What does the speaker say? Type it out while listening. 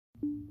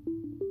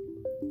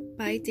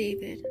by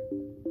David.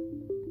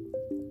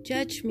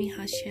 Judge me,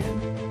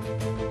 Hashem,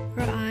 for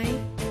I,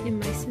 in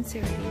my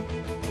sincerity,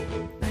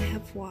 I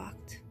have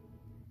walked.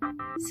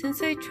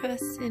 Since I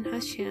trust in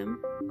Hashem,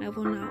 I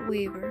will not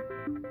waver.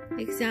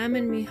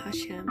 Examine me,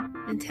 Hashem,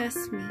 and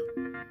test me.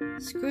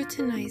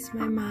 Scrutinize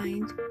my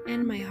mind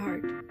and my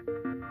heart.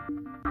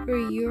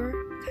 For your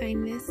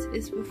kindness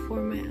is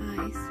before my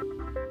eyes,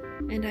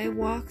 and I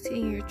walked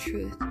in your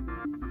truth.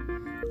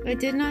 I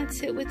did not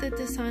sit with the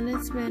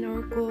dishonest men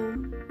or go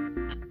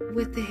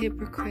with the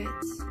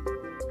hypocrites.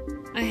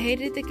 I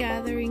hated the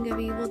gathering of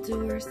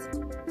evildoers,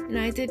 and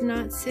I did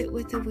not sit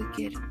with the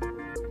wicked.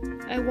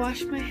 I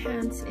washed my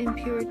hands in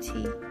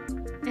purity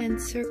and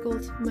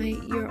circled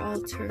your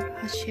altar,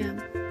 Hashem,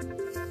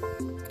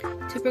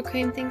 to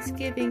proclaim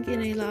thanksgiving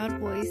in a loud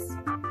voice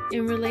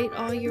and relate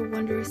all your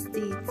wondrous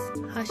deeds,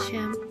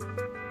 Hashem.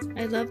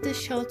 I love the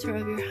shelter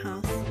of your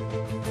house.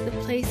 The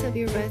place of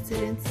your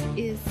residence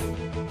is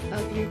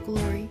of your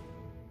glory.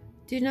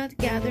 Do not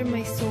gather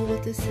my soul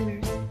with the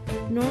sinners,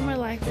 nor my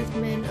life with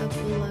men of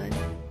blood,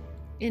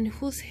 in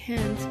whose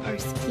hands are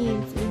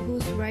schemes, and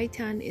whose right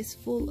hand is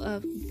full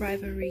of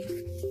bribery.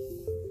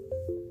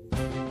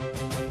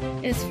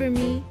 As for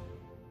me,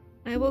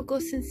 I will go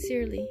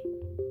sincerely.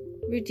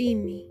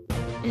 Redeem me,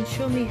 and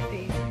show me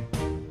favor.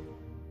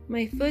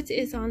 My foot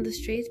is on the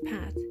straight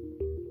path.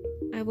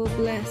 I will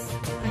bless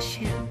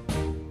Hashem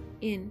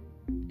in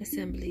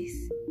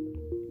assemblies.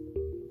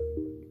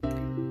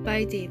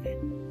 By David.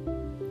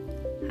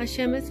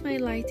 Hashem is my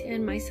light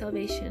and my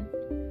salvation.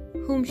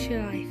 Whom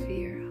shall I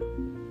fear?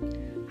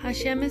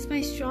 Hashem is my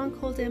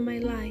stronghold and my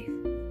life.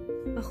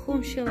 Of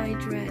whom shall I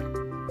dread?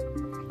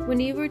 When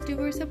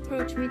evildoers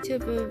approach me to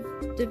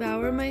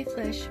devour my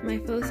flesh, my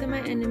foes and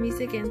my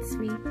enemies against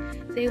me,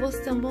 they will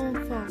stumble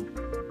and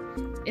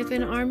fall. If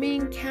an army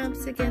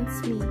encamps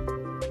against me,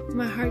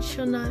 my heart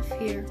shall not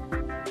fear.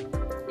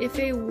 If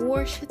a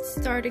war should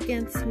start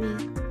against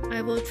me,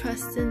 I will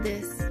trust in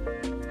this.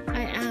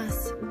 I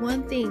ask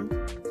one thing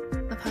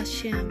of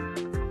Hashem,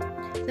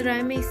 that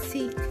I may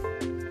seek,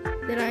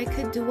 that I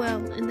could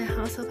dwell in the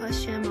house of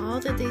Hashem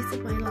all the days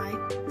of my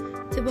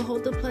life, to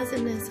behold the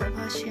pleasantness of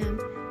Hashem,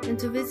 and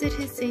to visit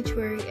his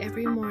sanctuary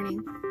every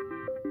morning.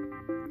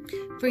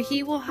 For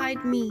he will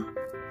hide me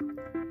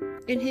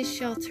in his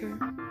shelter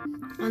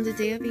on the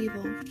day of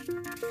evil.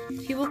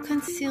 He will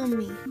conceal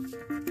me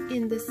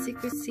in the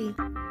secrecy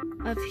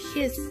of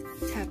his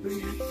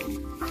tabernacle.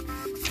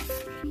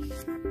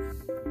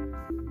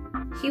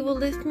 He will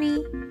lift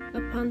me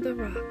upon the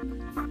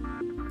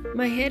rock.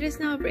 My head is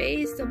now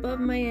raised above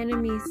my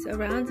enemies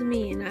around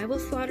me, and I will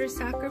slaughter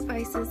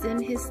sacrifices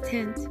in his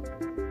tent.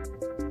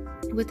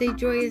 With a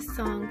joyous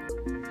song,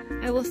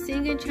 I will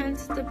sing and chant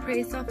the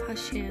praise of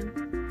Hashem.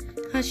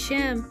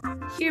 Hashem,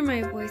 hear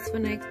my voice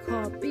when I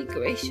call. Be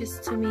gracious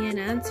to me and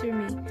answer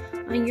me.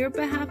 On your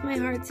behalf my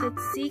heart said,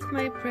 seek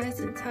my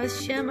presence.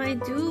 Hashem,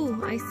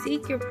 I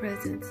seek your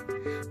presence.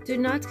 Do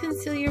not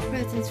conceal your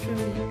presence from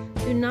me.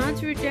 Do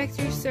not reject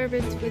your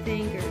servant with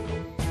anger.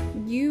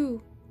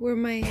 You were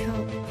my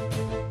help.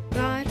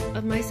 God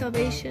of my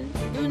salvation,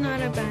 do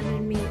not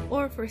abandon me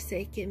or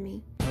forsake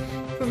me.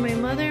 For my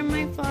mother and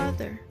my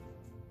father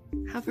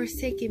have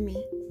forsaken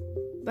me,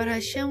 but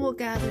Hashem will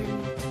gather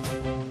me.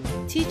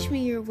 Teach me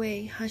your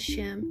way,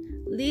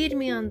 Hashem. Lead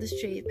me on the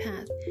straight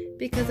path,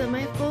 because of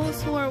my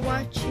foes who are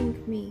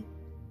watching me.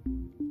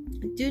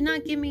 Do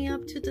not give me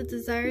up to the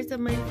desires of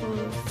my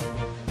foes,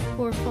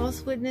 for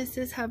false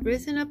witnesses have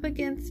risen up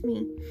against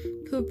me,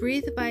 who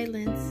breathe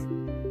violence.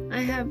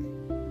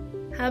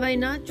 Have I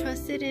not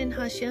trusted in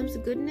Hashem's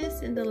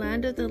goodness in the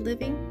land of the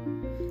living?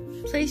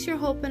 Place your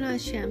hope in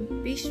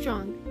Hashem. Be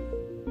strong,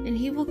 and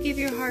he will give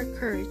your heart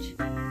courage,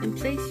 and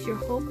place your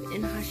hope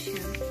in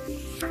Hashem.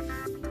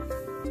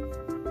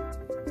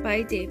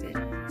 By David.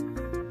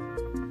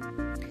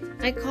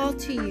 I call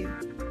to you,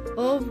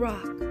 O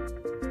rock,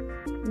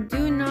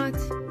 do not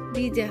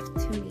be deaf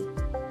to me.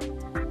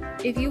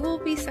 If you will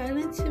be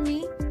silent to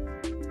me,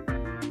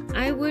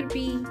 I would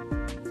be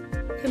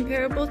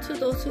comparable to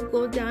those who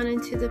go down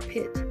into the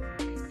pit.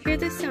 Hear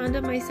the sound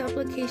of my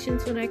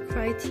supplications when I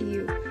cry to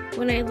you,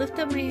 when I lift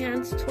up my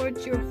hands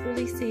towards your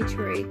holy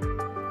sanctuary.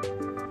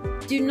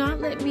 Do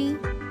not let me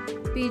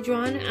be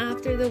drawn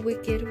after the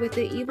wicked with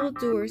the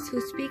evildoers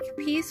who speak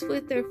peace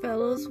with their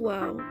fellows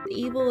while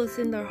evil is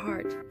in their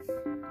heart.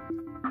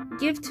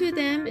 Give to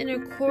them in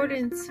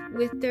accordance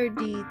with their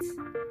deeds,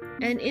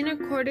 and in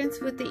accordance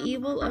with the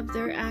evil of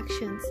their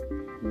actions.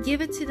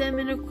 Give it to them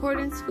in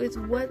accordance with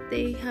what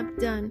they have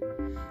done.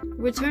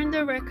 Return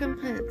their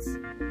recompense,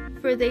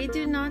 for they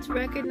do not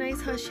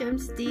recognize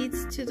Hashem's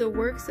deeds to the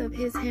works of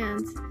his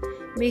hands.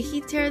 May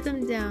he tear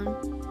them down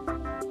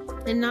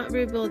and not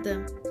rebuild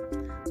them.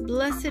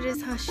 Blessed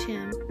is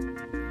Hashem,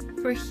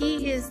 for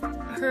he is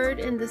heard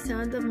in the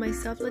sound of my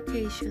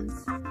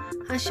supplications.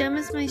 Hashem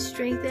is my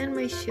strength and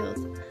my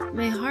shield.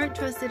 My heart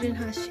trusted in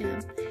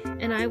Hashem,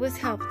 and I was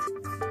helped.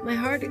 My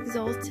heart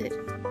exalted,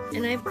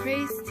 and I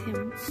praised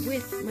him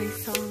with my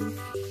song.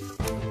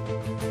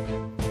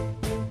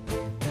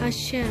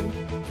 Hashem,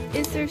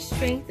 is their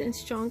strength and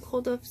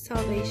stronghold of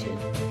salvation.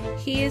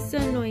 He is the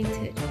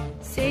anointed.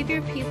 Save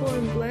your people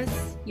and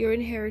bless your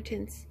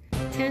inheritance.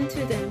 Tend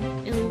to them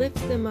and lift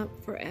them up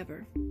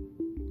forever.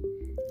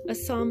 A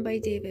Psalm by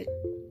David.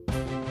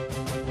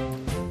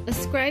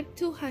 Ascribe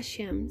to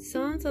Hashem,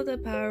 sons of the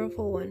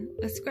powerful one.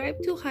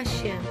 Ascribe to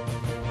Hashem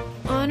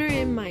honor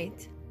and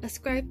might.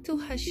 Ascribe to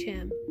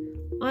Hashem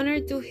honor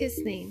to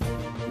his name.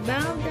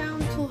 Bow down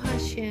to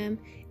Hashem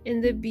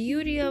in the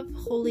beauty of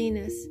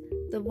holiness.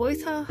 The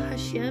voice of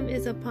Hashem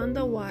is upon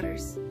the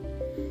waters.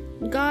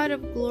 God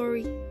of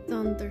glory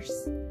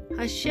thunders.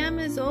 Hashem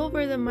is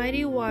over the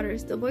mighty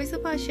waters. The voice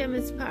of Hashem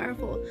is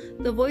powerful.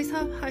 The voice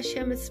of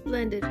Hashem is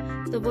splendid.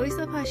 The voice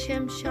of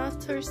Hashem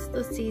shelters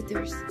the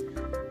cedars.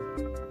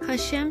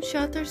 Hashem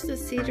shelters the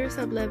cedars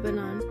of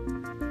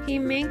Lebanon. He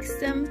makes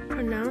them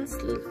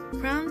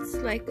prounce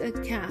like a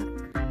calf.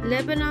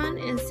 Lebanon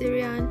and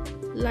Syrian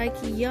like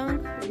young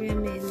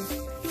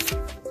ramens.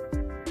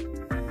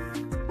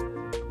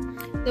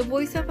 The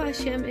voice of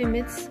Hashem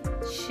emits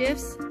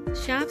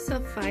shafts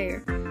of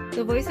fire.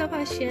 The voice of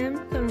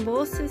Hashem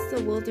convulses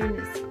the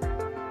wilderness.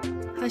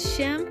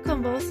 Hashem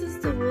convulses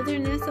the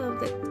wilderness of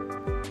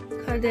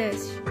the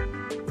Kadesh.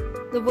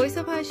 The voice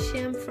of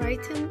Hashem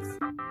frightens,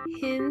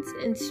 hins,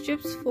 and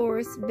strips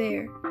forests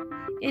bare.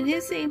 In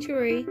his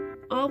sanctuary,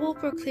 all will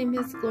proclaim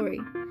his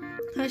glory.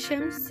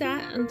 Hashem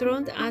sat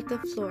enthroned at the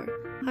floor.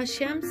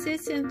 Hashem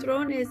sits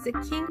enthroned as the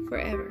king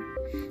forever.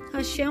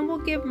 Hashem will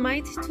give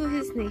might to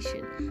his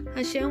nation.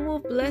 Hashem will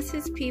bless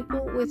his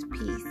people with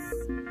peace.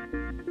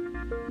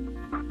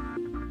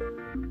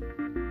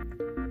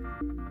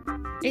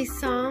 A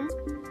psalm,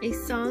 a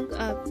song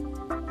of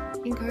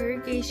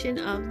congregation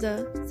of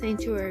the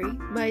sanctuary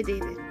by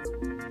David.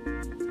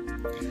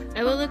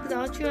 I will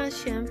exalt you,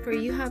 Hashem, for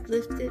you have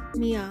lifted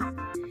me up,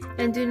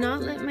 and do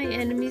not let my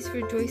enemies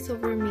rejoice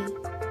over me.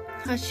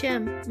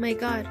 Hashem, my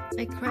God,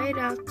 I cried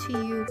out to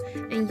you,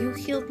 and you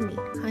healed me.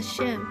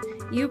 Hashem,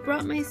 you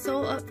brought my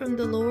soul up from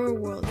the lower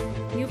world.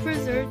 You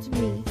preserved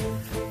me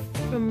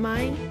from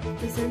my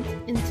descent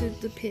into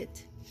the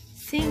pit.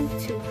 Sing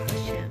to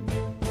Hashem.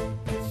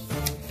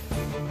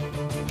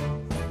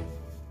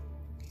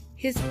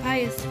 His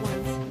pious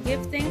ones,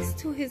 give thanks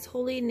to his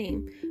holy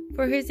name,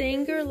 for his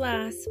anger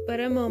lasts but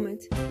a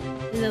moment,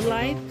 and the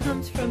life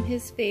comes from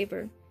his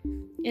favor.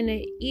 In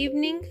the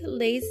evening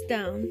lays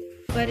down,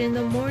 but in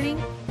the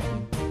morning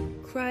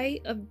cry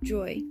of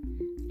joy.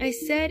 I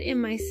said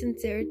in my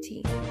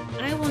sincerity,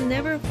 I will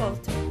never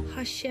falter.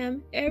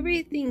 Hashem,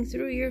 everything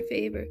through your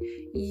favor.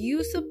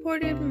 You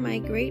supported my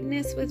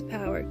greatness with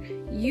power.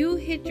 You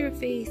hid your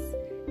face,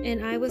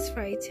 and I was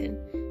frightened.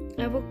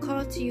 I will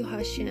call to you,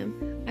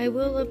 Hashem. I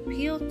will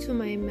appeal to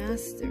my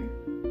master.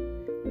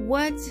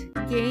 What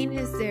gain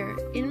is there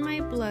in my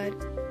blood,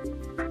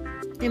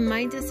 in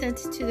my descent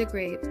to the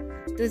grave?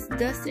 Does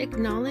dust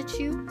acknowledge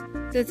you?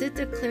 Does it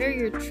declare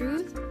your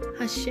truth?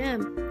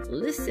 Hashem,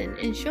 listen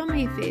and show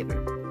me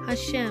favor.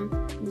 Hashem,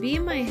 be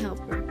my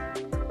helper.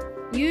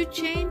 You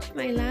changed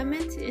my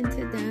lament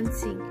into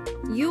dancing.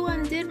 You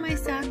undid my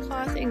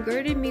sackcloth and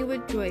girded me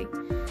with joy,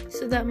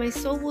 so that my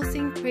soul will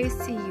sing praise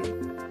to you.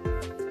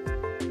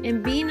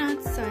 And be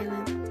not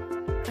silent.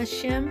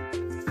 Hashem,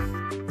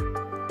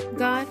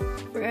 God,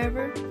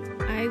 forever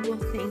I will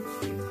thank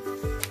you.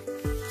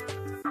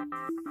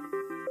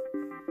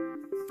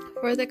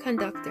 For the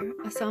conductor,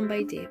 a psalm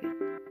by David.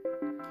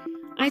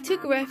 I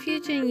took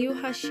refuge in you,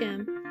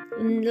 Hashem.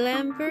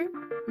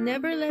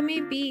 Never let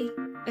me be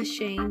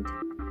ashamed.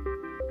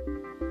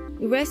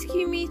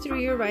 Rescue me through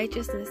your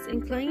righteousness.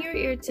 Incline your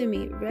ear to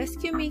me.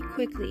 Rescue me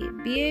quickly.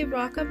 Be a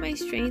rock of my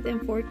strength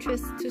and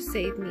fortress to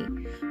save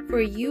me.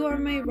 For you are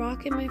my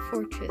rock and my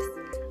fortress.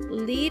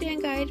 Lead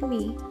and guide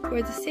me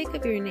for the sake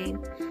of your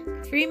name.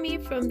 Free me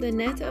from the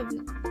net of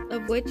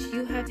which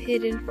you have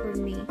hidden for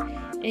me.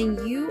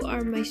 And you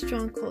are my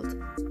stronghold.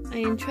 I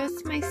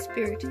entrust my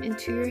spirit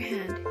into your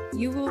hand.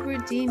 You will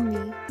redeem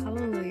me.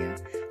 Hallelujah.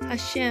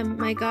 Hashem,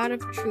 my God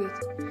of truth.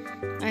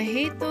 I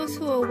hate those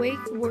who awake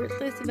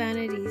worthless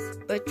vanities,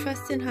 but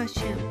trust in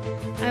Hashem.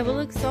 I will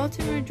exalt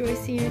and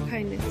rejoice in your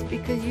kindness,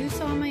 because you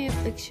saw my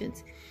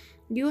afflictions.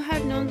 You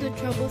have known the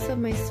troubles of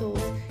my soul.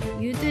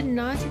 You did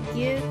not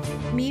give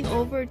me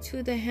over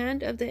to the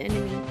hand of the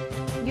enemy.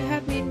 You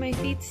have made my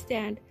feet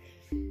stand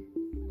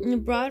in a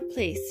broad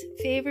place.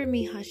 Favor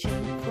me,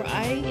 Hashem, for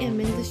I am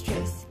in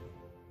distress,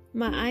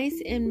 my eyes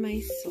and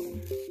my soul.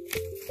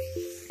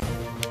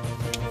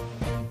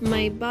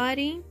 My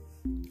body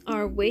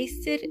are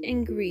wasted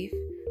in grief,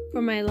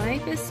 for my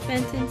life is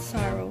spent in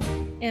sorrow,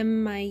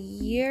 and my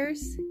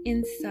years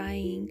in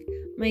sighing.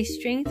 My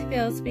strength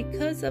fails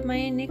because of my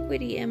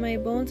iniquity, and my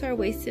bones are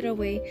wasted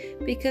away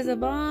because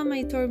of all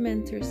my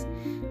tormentors.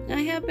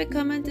 I have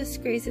become a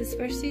disgrace,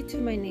 especially to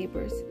my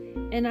neighbors,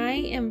 and I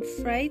am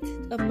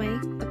frightened of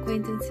my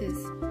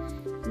acquaintances.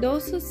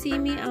 Those who see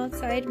me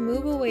outside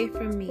move away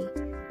from me.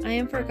 I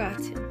am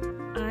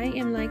forgotten. I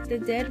am like the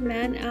dead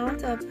man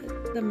out of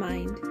the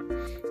mind.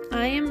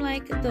 I am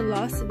like the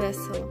lost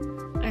vessel.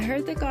 I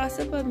heard the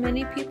gossip of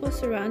many people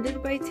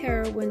surrounded by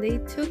terror when they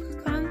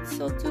took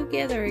counsel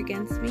together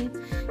against me.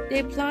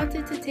 They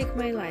plotted to take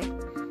my life.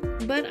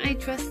 But I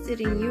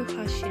trusted in you,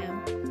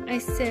 Hashem. I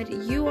said,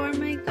 you are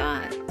my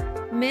God.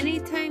 Many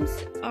times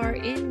are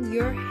in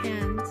your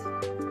hands.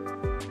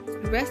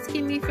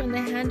 Rescue me from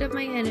the hand of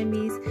my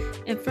enemies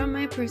and from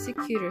my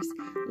persecutors.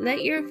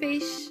 Let your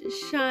face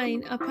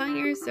shine upon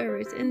your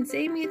servants and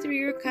save me through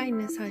your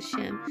kindness,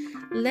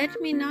 Hashem.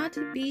 Let me not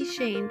be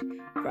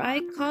ashamed, for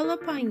I call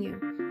upon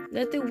you.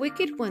 Let the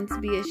wicked ones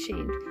be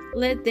ashamed.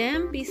 Let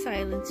them be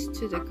silenced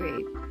to the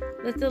grave.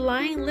 Let the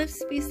lying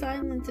lips be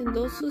silent, and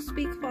those who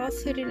speak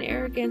falsehood and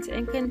arrogance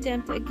and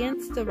contempt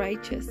against the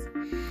righteous.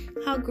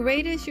 How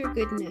great is your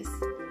goodness,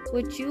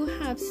 which you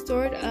have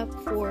stored up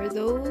for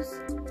those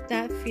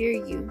that fear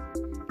you,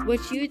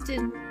 which you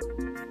did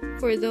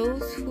for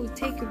those who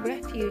take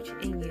refuge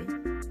in you.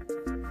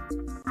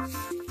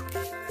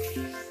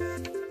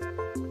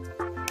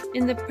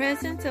 In the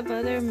presence of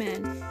other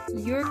men,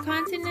 your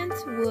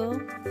countenance will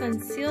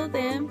conceal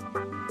them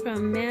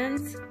from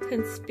man's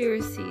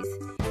conspiracies.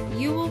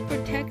 You will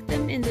protect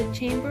them in the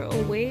chamber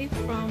away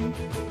from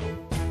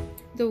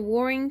the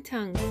warring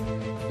tongues.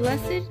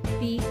 Blessed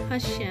be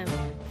Hashem,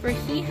 for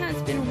he has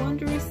been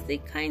wondrously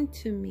kind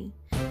to me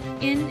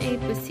in a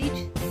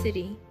besieged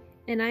city.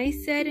 And I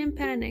said in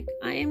panic,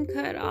 I am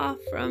cut off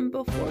from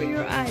before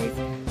your eyes,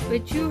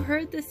 but you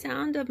heard the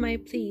sound of my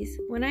pleas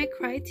when I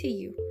cried to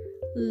you.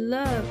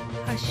 Love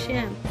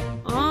Hashem,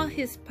 all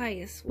his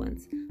pious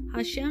ones.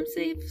 Hashem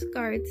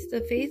safeguards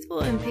the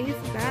faithful and pays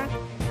back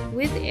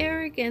with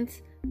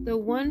arrogance the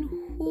one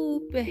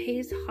who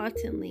behaves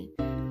haughtily.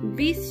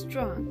 Be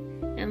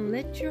strong and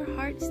let your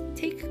hearts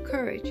take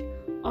courage,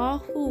 all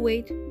who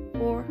wait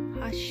for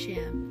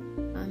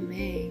Hashem.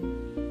 Amen.